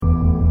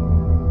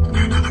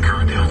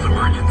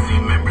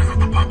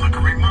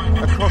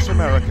Across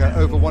America,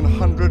 over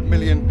 100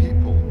 million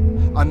people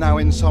are now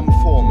in some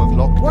form of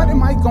lockdown. What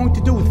am I going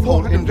to do with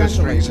Whole 400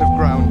 industries ventilators? have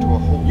ground to a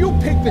halt. You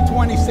pick the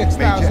 26,000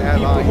 Major people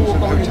airlines who are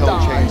and going to hotel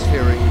die. chains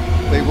fearing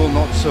they will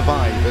not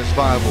survive as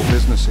viable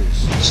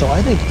businesses. So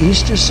I think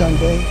Easter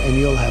Sunday, and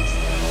you'll have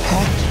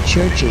packed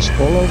churches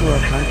all over our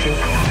country.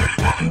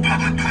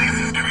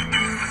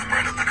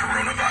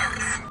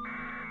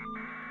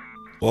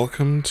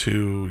 Welcome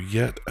to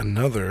yet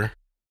another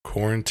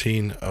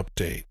quarantine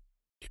update.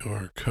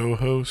 Your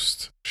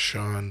co-host,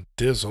 Sean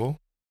Dizzle,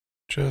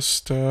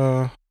 just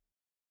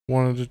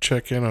wanted to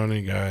check in on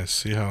you guys,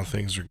 see how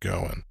things are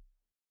going.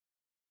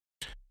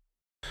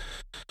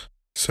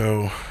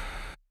 So,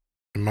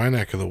 in my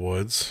neck of the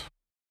woods,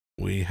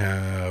 we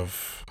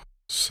have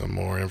some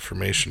more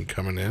information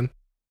coming in.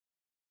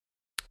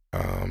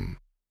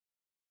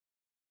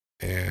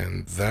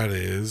 And that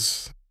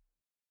is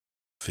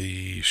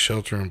the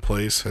shelter in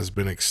place has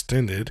been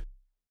extended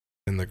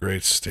in the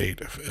great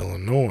state of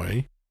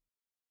Illinois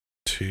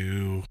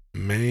to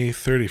May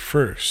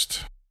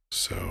 31st.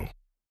 So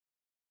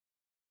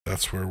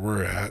that's where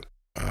we're at.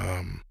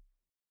 A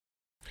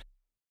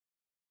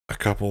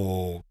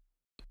couple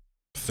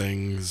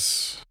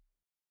things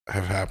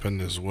have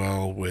happened as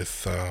well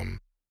with a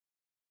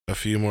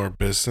few more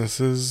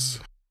businesses.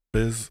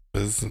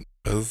 Businesses.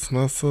 A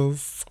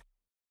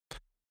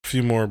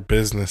few more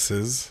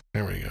businesses.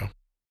 There we go.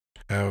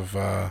 Have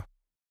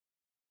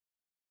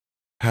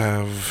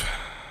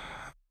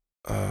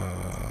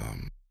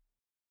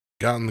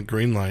gotten the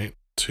green light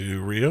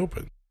to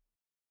reopen.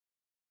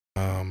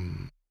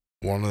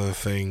 One of the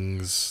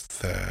things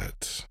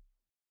that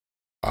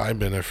I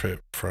benefit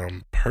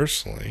from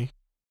personally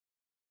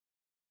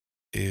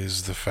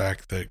is the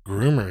fact that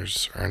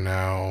groomers are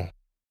now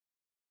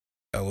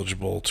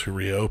eligible to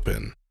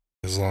reopen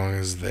as long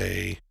as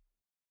they,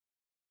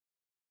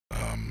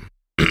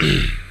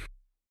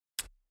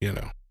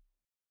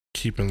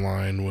 keep in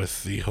line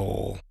with the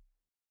whole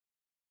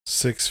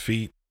 6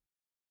 feet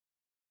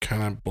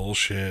kind of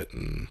bullshit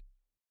and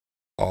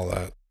all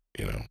that,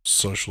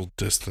 social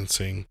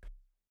distancing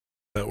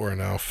that we're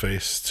now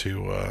faced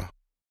to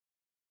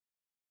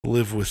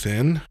live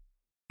within.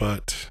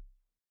 But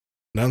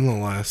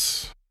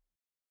nonetheless,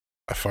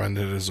 I find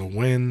it as a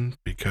win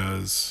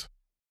because,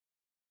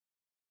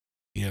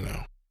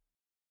 I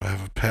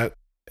have a pet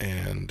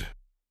and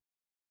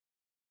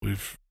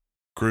we've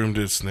groomed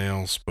its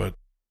nails, but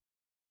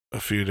a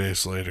few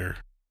days later,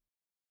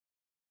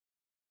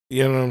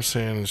 you know what I'm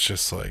saying? It's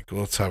just like,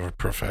 let's have a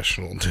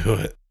professional do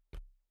it.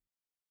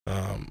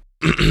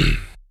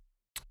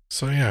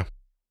 So yeah,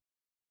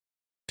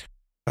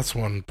 that's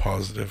one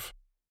positive.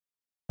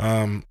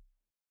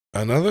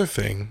 Another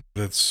thing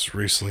that's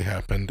recently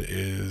happened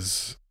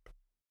is,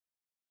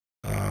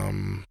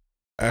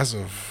 as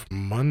of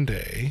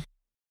Monday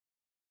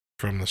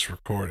from this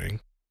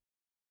recording,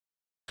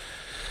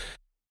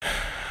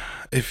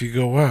 if you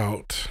go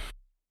out,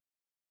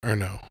 or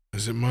no,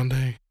 is it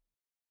Monday?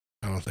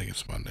 I don't think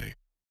it's Monday.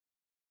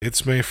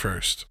 It's May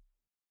 1st.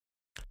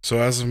 So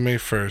as of May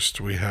 1st,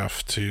 we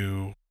have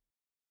to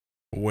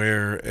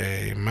wear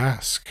a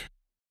mask.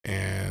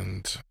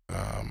 And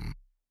I'm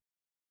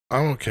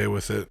okay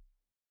with it.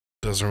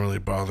 Doesn't really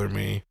bother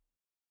me.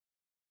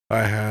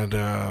 I had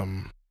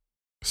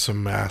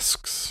some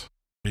masks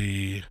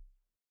be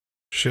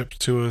shipped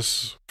to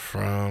us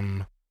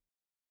from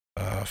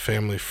a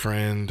family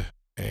friend.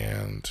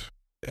 And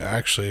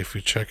actually, if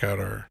you check out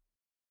our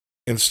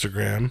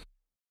Instagram,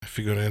 if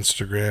you go to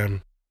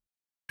Instagram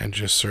and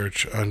just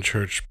search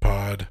Unchurched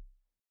Pod,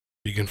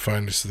 you can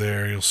find us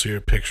there. You'll see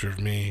a picture of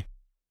me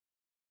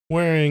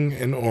wearing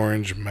an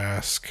orange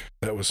mask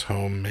that was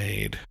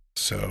homemade.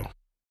 So,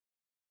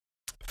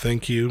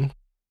 thank you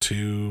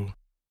to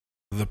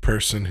the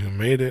person who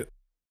made it.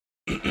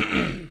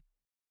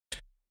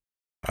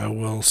 I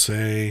will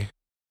say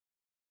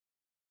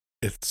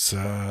it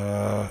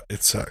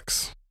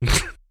sucks.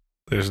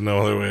 There's no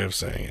other way of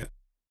saying it.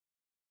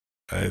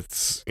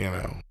 It's,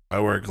 I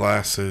wear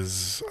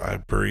glasses, I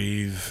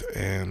breathe,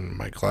 and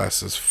my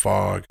glasses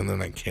fog, and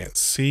then I can't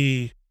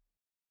see.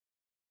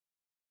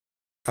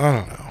 I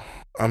don't know.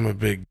 I'm a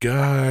big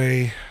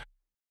guy,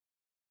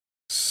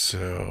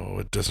 so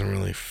it doesn't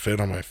really fit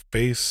on my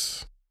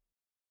face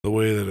the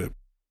way that it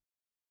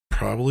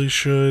probably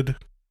should.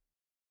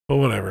 But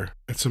whatever.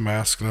 It's a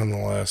mask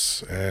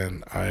nonetheless,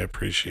 and I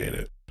appreciate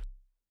it.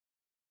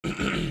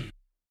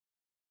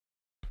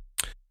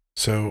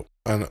 So,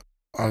 on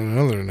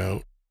another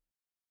note,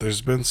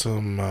 there's been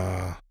some,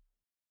 I've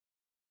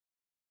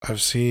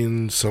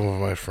seen some of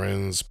my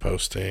friends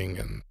posting,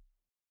 and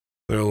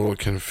they're a little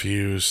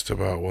confused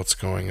about what's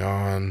going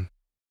on.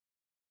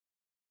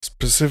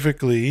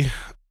 Specifically,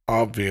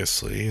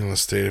 obviously, in the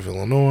state of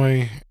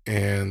Illinois,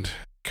 and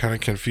kind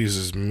of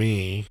confuses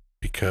me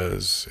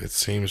because it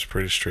seems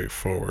pretty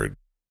straightforward.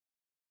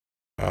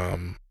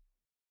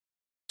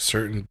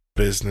 Certain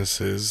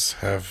businesses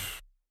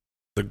have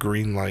the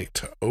green light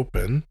to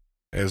open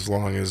as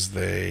long as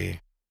they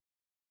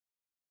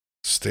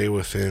stay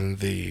within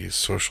the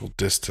social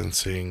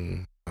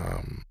distancing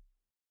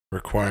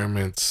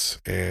requirements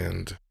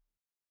and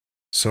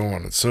so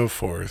on and so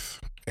forth.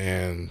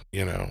 And,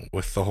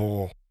 with the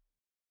whole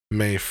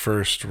May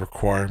 1st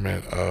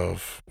requirement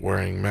of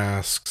wearing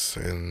masks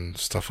and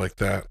stuff like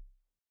that,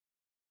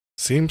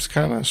 seems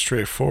kind of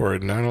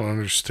straightforward, and I don't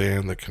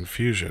understand the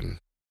confusion,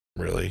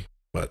 really,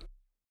 but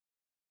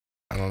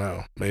I don't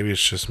know. Maybe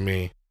it's just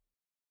me.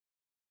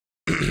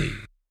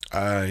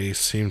 I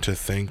seem to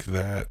think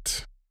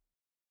that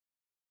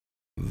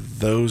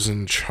those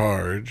in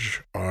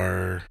charge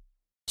are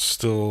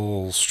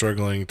still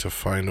struggling to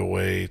find a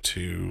way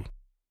to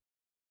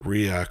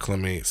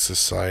reacclimate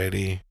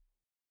society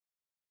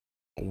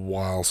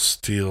while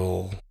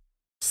still,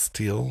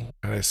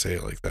 how do I say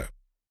it like that?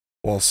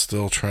 While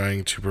still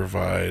trying to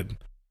provide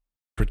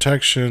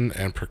protection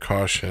and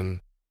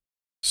precaution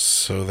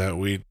so that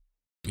we,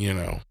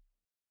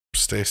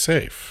 stay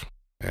safe.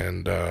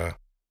 And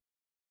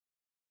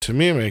to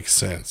me, it makes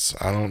sense.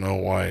 I don't know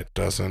why it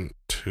doesn't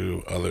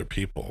to other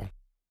people.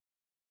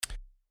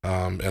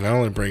 And I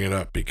only bring it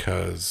up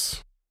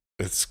because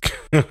it's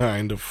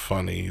kind of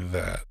funny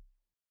that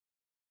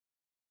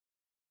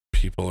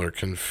people are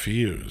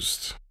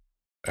confused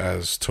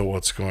as to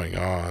what's going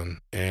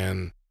on.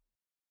 And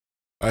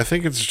I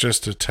think it's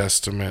just a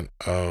testament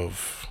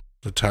of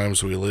the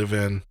times we live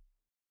in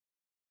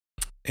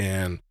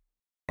and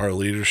our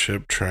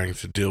leadership trying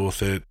to deal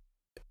with it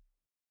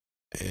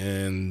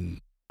in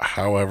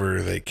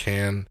however they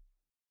can.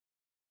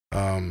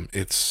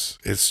 It's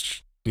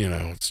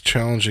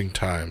challenging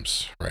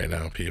times right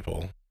now,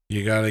 people.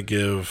 You got to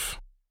give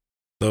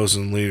those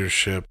in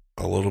leadership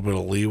a little bit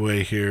of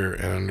leeway here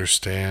and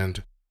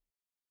understand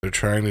they're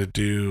trying to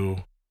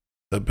do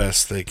the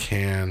best they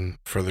can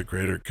for the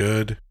greater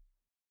good.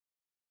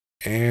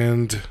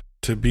 And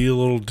to be a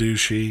little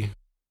douchey,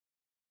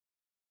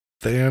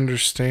 they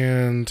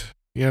understand,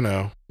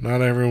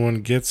 not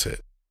everyone gets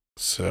it.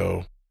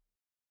 So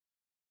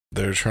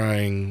they're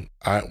trying,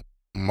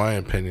 my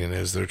opinion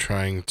is they're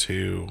trying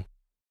to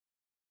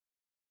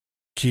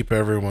keep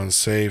everyone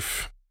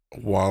safe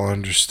while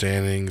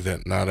understanding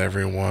that not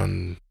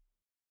everyone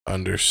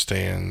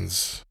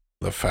understands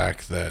the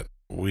fact that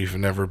we've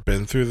never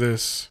been through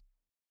this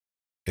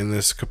in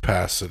this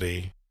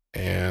capacity,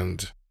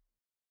 and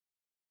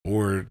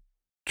we're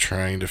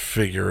trying to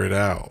figure it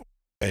out,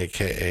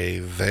 aka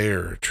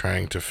they're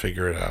trying to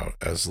figure it out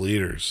as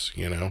leaders,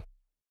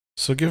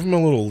 So give them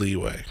a little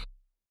leeway.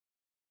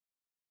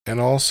 And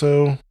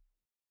also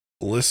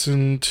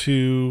listen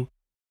to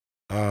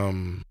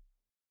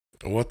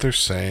what they're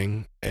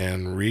saying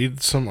and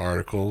read some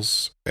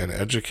articles and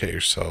educate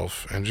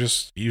yourself and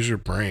just use your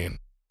brain.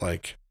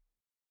 Like,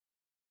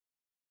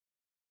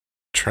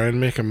 try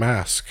and make a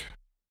mask.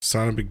 It's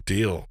not a big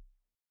deal.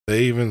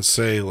 They even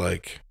say,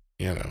 like,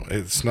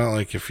 it's not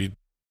like if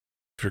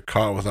you're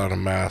caught without a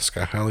mask,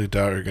 I highly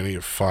doubt you're going to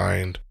get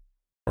fined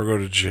or go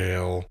to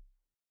jail.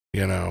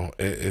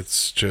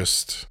 It's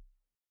just,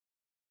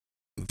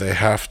 they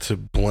have to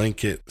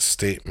blanket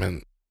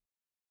statement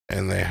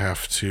and they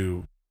have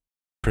to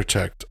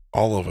protect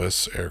all of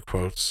us, air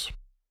quotes.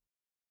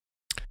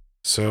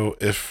 So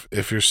if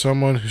you're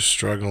someone who's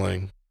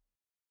struggling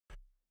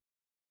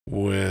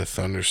with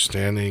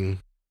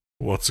understanding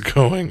what's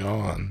going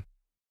on,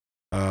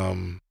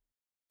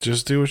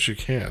 just do what you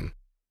can.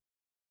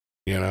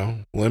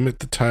 Limit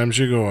the times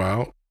you go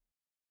out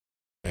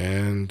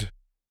and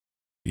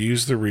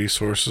use the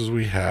resources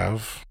we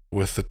have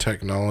with the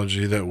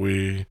technology that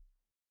we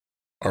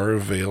are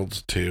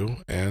availed to,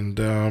 and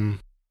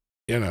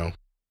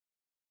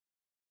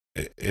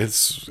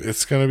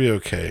it's gonna be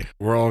okay.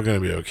 We're all gonna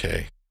be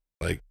okay.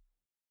 Like,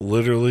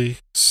 literally,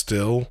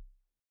 still,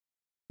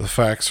 the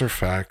facts are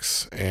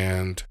facts,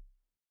 and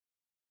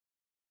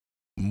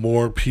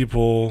more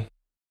people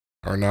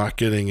are not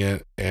getting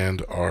it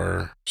and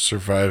are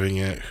surviving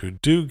it who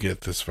do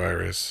get this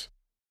virus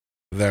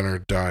than are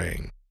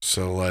dying.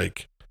 So,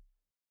 like,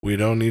 we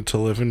don't need to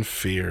live in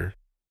fear.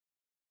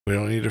 We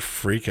don't need to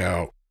freak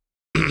out.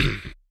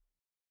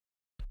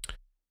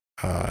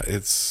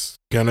 It's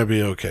gonna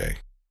be okay.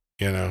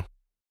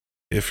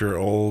 If you're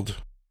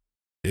old,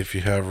 if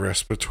you have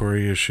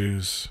respiratory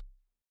issues,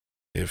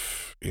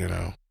 if,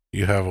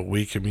 you have a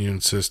weak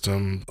immune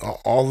system,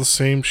 all the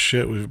same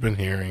shit we've been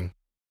hearing,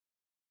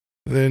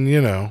 then,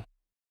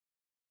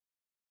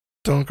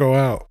 don't go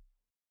out.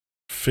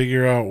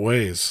 Figure out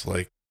ways.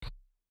 Like,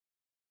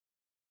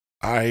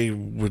 I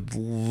would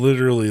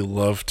literally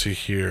love to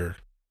hear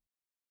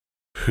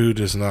who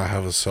does not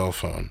have a cell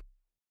phone.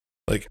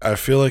 Like, I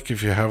feel like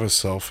if you have a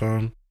cell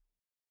phone,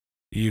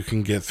 you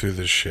can get through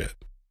this shit,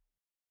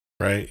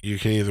 right? You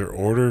can either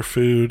order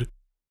food,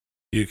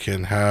 you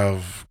can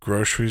have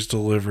groceries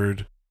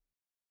delivered,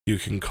 you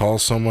can call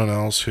someone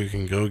else who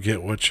can go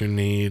get what you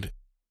need,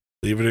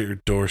 leave it at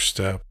your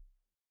doorstep.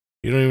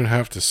 You don't even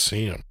have to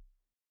see them.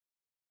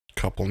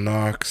 Couple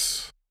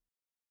knocks,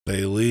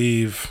 they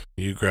leave,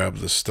 you grab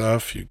the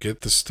stuff, you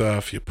get the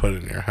stuff, you put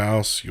it in your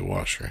house, you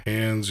wash your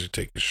hands, you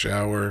take a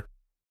shower,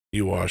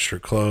 you wash your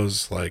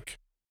clothes. Like,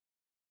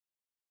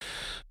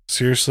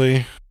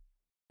 seriously,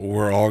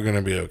 we're all going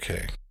to be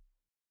okay.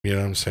 You know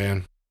what I'm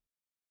saying?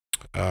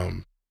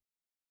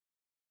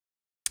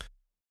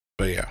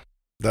 But yeah,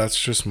 that's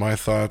just my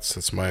thoughts.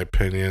 That's my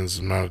opinions.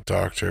 I'm not a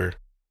doctor.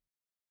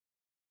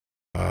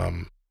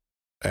 And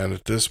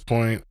at this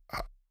point,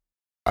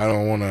 I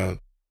don't want to.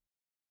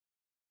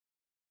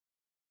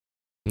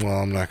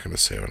 Well, I'm not going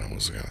to say what I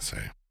was going to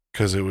say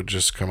because it would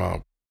just come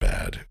out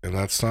bad, and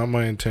that's not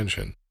my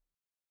intention.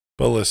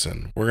 But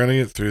listen, we're going to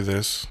get through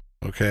this,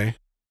 okay?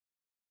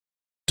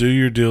 Do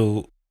your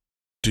deal.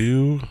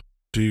 Do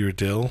your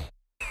deal.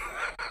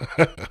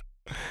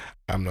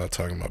 I'm not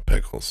talking about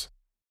pickles.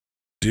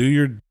 Do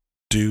your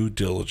due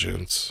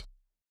diligence,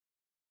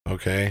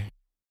 okay?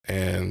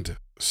 And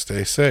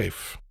stay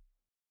safe.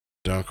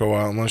 Don't go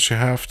out unless you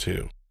have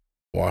to.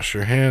 Wash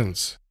your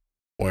hands.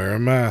 Wear a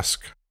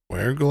mask.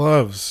 Wear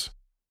gloves.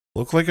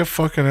 Look like a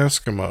fucking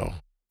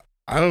Eskimo.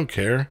 I don't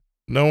care.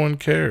 No one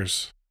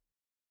cares.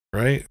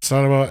 Right? It's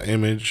not about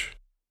image.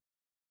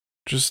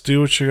 Just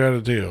do what you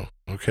gotta do,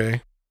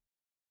 okay?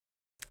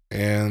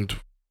 And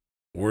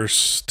we're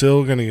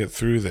still gonna get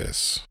through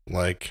this.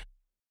 Like,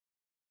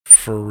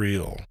 for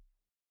real.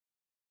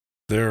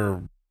 There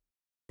are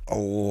a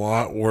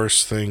lot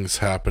worse things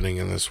happening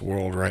in this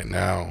world right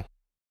now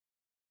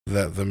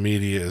that the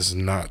media is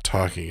not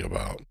talking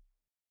about.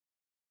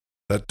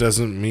 That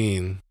doesn't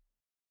mean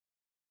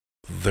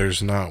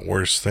there's not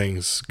worse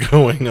things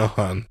going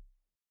on.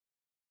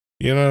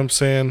 You know what I'm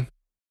saying?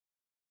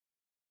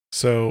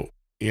 So,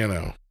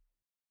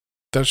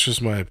 that's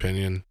just my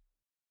opinion.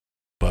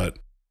 But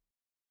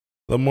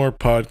the more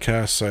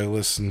podcasts I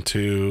listen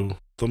to,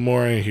 the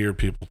more I hear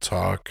people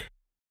talk.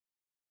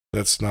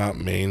 That's not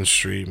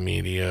mainstream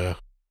media.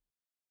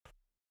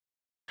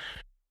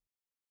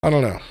 I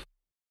don't know.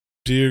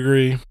 Do you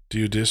agree? Do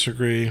you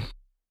disagree?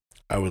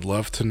 I would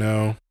love to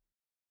know.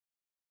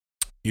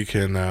 You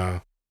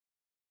can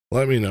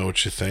let me know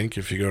what you think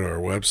if you go to our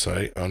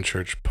website,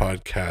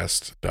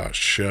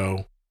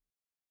 unchurchpodcast.show.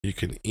 You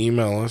can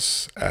email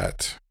us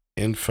at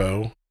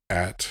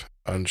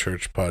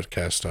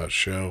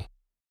info@unchurchpodcast.show.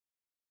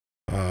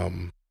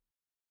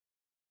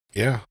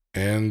 Yeah,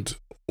 and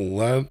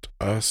let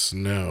us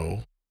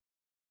know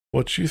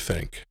what you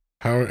think.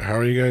 How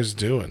are you guys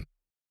doing?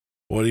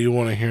 What do you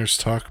want to hear us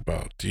talk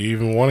about? Do you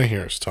even want to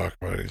hear us talk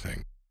about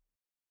anything?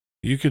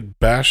 You could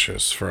bash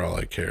us for all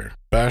I care.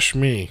 Bash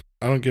me.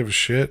 I don't give a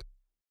shit.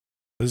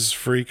 This is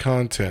free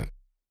content.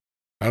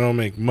 I don't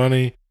make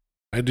money.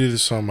 I do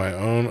this on my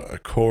own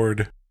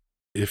accord,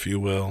 if you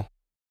will.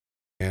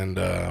 And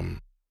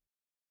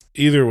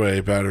either way,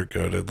 bad or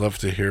good, I'd love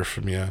to hear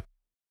from you.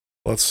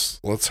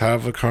 Let's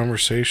have a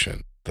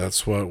conversation.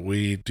 That's what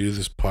we do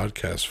this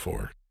podcast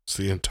for. It's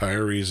the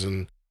entire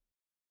reason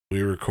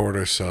we record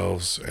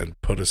ourselves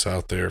and put us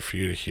out there for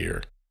you to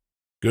hear,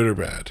 good or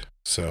bad.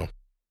 So,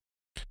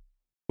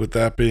 with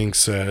that being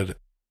said,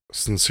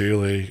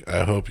 sincerely,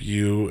 I hope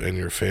you and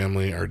your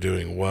family are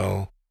doing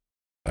well.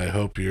 I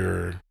hope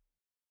you're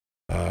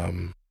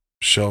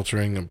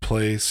sheltering in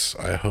place.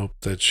 I hope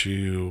that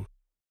you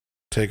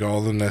take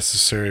all the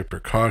necessary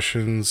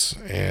precautions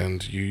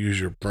and you use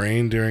your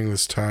brain during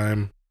this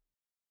time.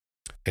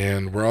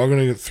 And we're all going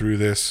to get through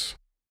this,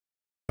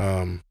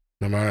 no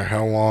matter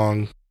how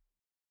long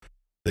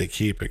they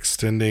keep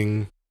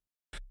extending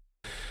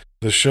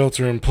the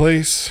shelter in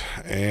place.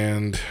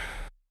 And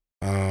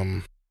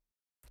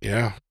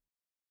yeah,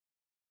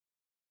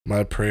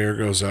 my prayer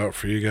goes out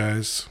for you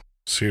guys.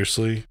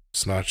 Seriously,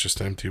 it's not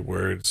just empty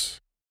words.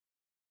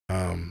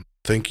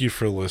 Thank you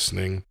for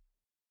listening.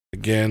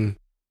 Again,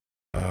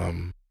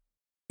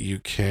 you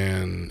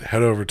can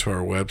head over to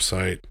our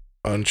website,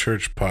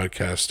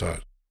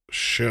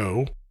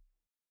 unchurchpodcast.show,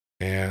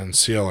 and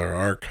see all our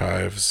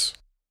archives.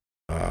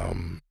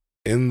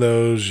 In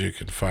those, you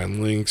can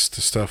find links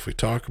to stuff we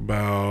talk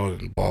about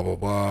and blah, blah,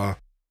 blah.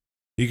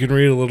 You can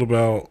read a little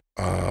about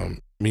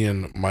me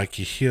and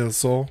Mikey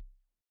Hiesel.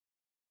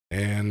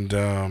 And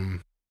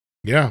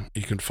yeah,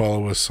 you can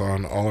follow us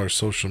on all our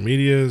social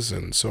medias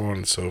and so on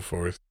and so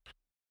forth.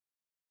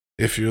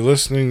 If you're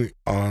listening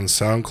on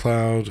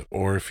SoundCloud,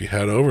 or if you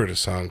head over to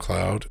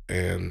SoundCloud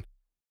and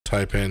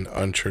type in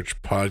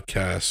Unchurched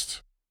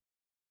Podcast,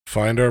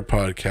 find our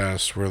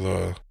podcast. We're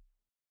the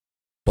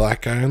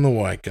black guy and the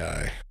white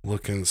guy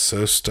looking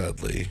so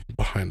studly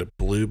behind a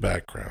blue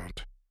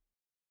background.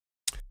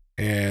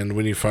 And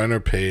when you find our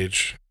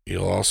page,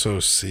 you'll also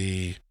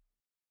see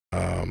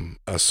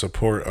a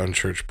support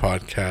Unchurched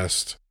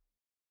Podcast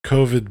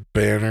COVID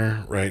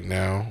banner right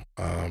now,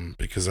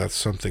 because that's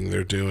something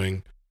they're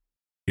doing.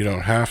 You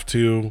don't have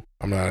to.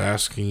 I'm not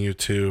asking you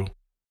to.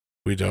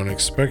 We don't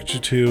expect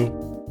you to.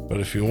 But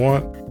if you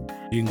want,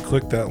 you can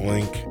click that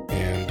link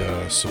and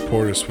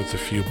support us with a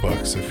few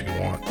bucks if you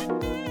want.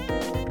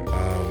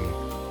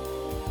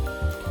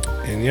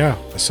 And yeah,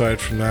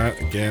 aside from that,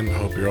 again, I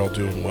hope you're all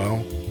doing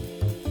well.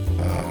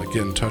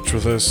 Get in touch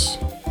with us.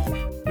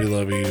 We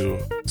love you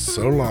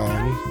so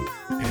long.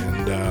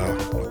 And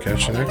we'll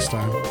catch you next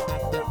time.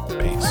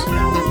 Peace.